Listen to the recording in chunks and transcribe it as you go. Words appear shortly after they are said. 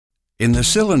In the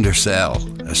cylinder cell,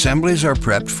 assemblies are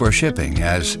prepped for shipping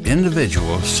as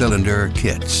individual cylinder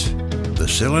kits. The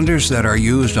cylinders that are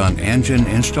used on engine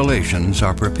installations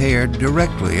are prepared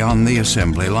directly on the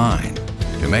assembly line.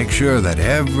 To make sure that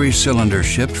every cylinder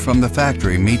shipped from the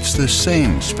factory meets the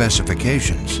same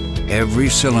specifications, every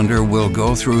cylinder will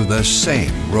go through the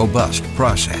same robust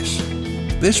process.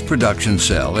 This production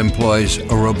cell employs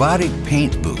a robotic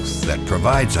paint booth that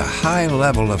provides a high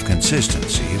level of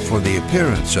consistency for the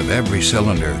appearance of every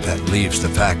cylinder that leaves the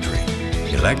factory.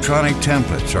 Electronic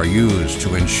templates are used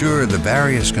to ensure the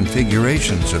various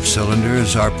configurations of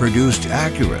cylinders are produced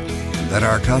accurately and that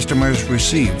our customers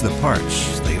receive the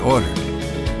parts they ordered.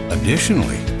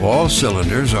 Additionally, all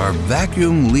cylinders are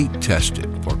vacuum leak tested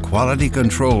for quality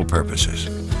control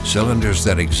purposes. Cylinders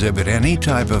that exhibit any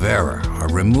type of error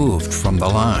are removed from the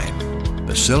line.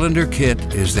 The cylinder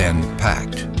kit is then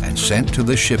packed and sent to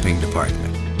the shipping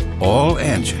department. All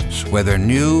engines, whether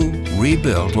new,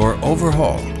 rebuilt, or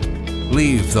overhauled,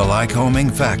 leave the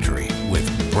Lycoming factory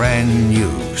with brand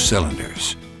new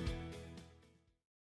cylinders.